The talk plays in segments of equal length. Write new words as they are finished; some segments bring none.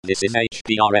This is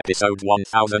HPR episode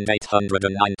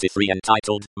 1893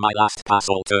 entitled My LastPass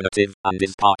Alternative and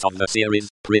is part of the series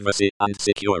Privacy and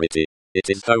Security. It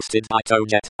is hosted by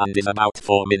Tojet and is about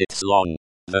 4 minutes long.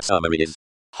 The summary is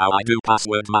how I do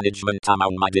password management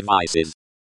among my devices.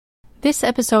 This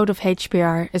episode of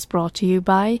HPR is brought to you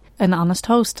by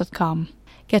anhonesthost.com.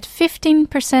 Get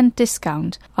 15%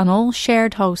 discount on all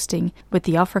shared hosting with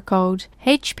the offer code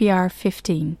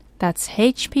HPR15. That's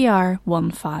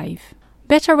HPR15.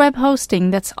 Better web hosting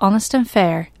that's honest and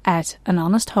fair at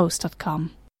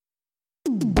anhonesthost.com.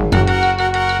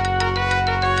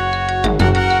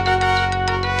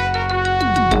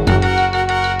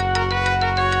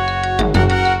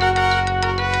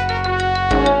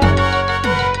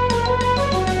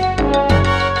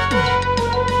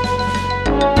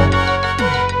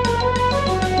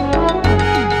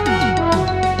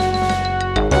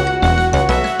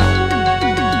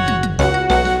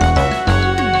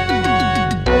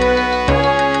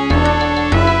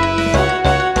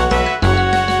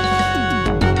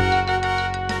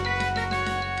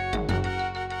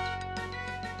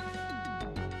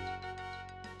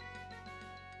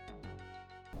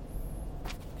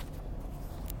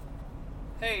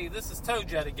 Hey, this is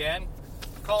Tojet again,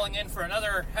 calling in for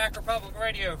another Hacker Public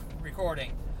Radio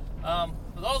recording.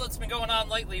 With all that's been going on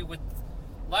lately with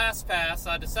LastPass,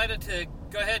 I decided to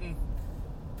go ahead and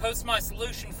post my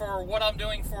solution for what I'm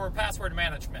doing for password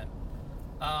management.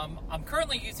 I'm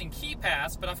currently using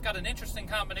KeePass, but I've got an interesting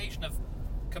combination of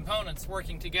components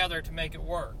working together to make it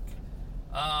work.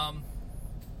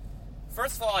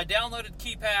 First of all, I downloaded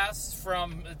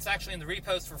KeePass it's actually in the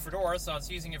repos for Fedora, so I was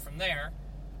using it from there.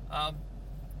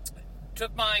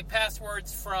 Took my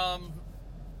passwords from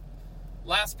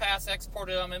LastPass,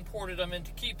 exported them, imported them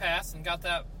into KeePass, and got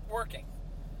that working.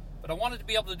 But I wanted to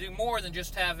be able to do more than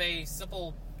just have a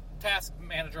simple task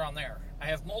manager on there. I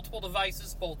have multiple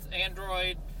devices, both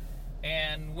Android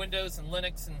and Windows and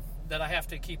Linux, and that I have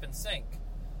to keep in sync.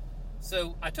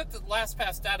 So I took the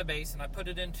LastPass database and I put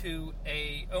it into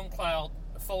a OwnCloud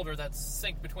folder that's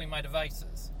synced between my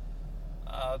devices.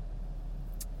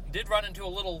 Did run into a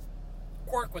little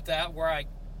quirk with that where I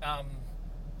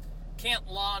can't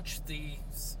launch the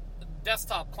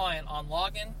desktop client on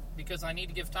login because I need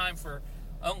to give time for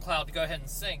OwnCloud to go ahead and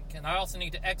sync, and I also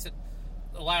need to exit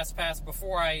the LastPass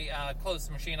before I close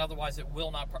the machine, otherwise it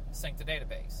will not sync the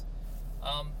database.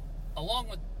 Along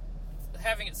with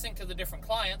having it sync to the different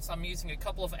clients, I'm using a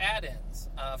couple of add-ins.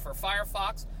 For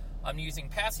Firefox, I'm using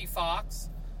PassyFox,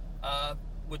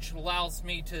 which allows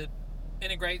me to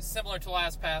integrate similar to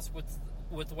LastPass with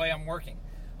the way I'm working.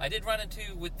 I did run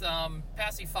into with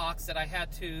PassyFox that I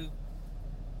had to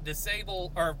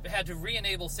disable or had to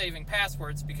re-enable saving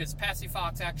passwords because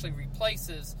PassyFox actually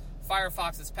replaces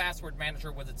Firefox's password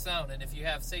manager with its own, and if you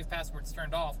have save passwords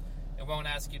turned off, it won't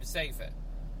ask you to save it.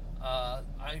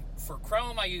 For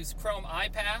Chrome, I use Chrome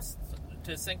iPass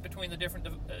to sync between the different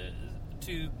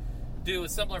to do a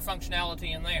similar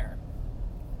functionality in there.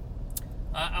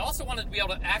 I also wanted to be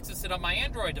able to access it on my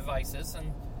Android devices,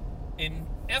 and in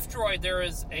F-Droid there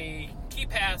is a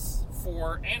KeePass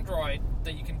for Android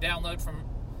that you can download from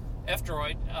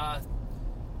F-Droid.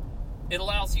 It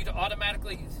allows you to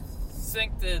automatically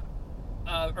sync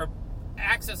or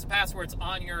access the passwords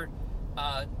on your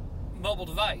mobile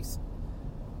device.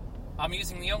 I'm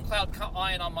using the OwnCloud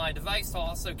client on my device to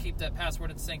also keep that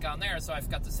password in sync on there, so I've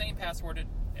got the same password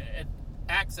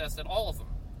access at all of them.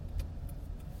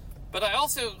 But I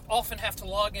also often have to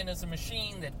log in as a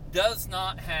machine that does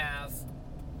not have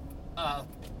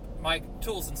my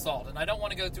tools installed. And I don't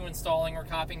want to go through installing or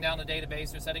copying down a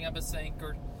database or setting up a sync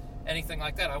or anything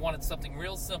like that. I wanted something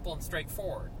real simple and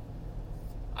straightforward.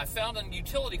 I found a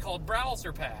utility called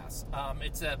BrowserPass.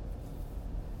 It's a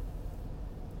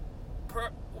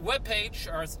web page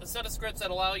or a set of scripts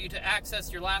that allow you to access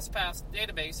your LastPass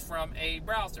database from a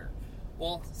browser.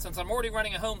 Well, since I'm already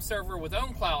running a home server with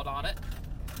OwnCloud on it,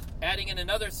 adding in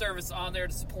another service on there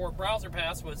to support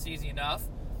BrowserPass was easy enough.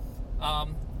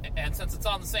 And since it's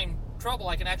on the same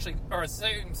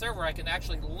same server, I can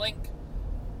actually link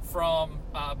from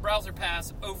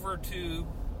BrowserPass over to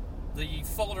the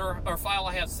folder or file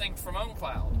I have synced from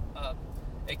OwnCloud.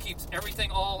 It keeps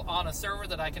everything all on a server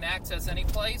that I can access any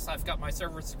place. I've got my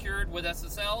server secured with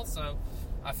SSL, so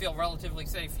I feel relatively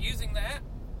safe using that.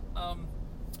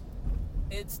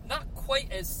 It's not quite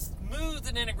as smooth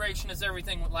an integration as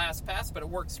everything with LastPass, but it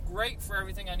works great for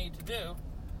everything I need to do.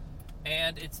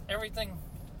 And it's everything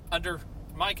under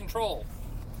my control.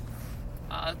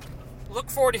 Look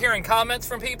forward to hearing comments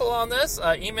from people on this.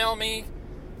 Email me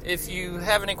if you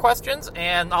have any questions,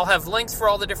 and I'll have links for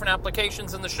all the different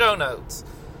applications in the show notes.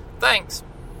 Thanks.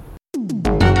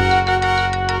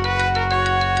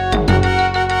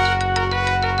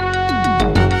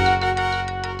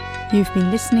 You've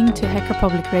been listening to Hacker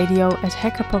Public Radio at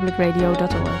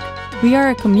hackerpublicradio.org. We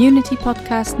are a community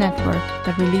podcast network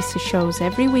that releases shows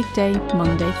every weekday,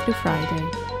 Monday through Friday.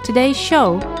 Today's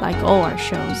show, like all our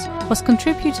shows, was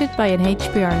contributed by an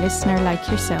HPR listener like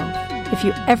yourself. If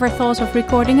you ever thought of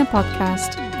recording a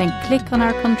podcast, then click on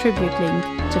our contribute link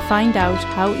to find out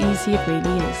how easy it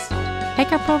really is.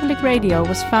 Hacker Public Radio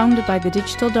was founded by the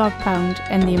Digital Dog Pound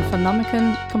and the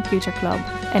Infonomicon Computer Club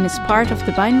and is part of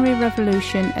the binary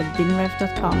revolution at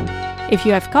binrev.com. If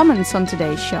you have comments on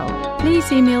today's show,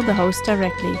 please email the host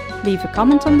directly, leave a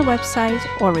comment on the website,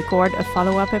 or record a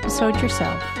follow-up episode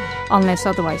yourself. Unless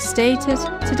otherwise stated,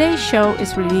 today's show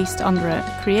is released under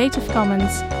a Creative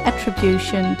Commons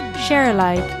Attribution Share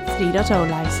Alike 3.0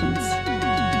 license.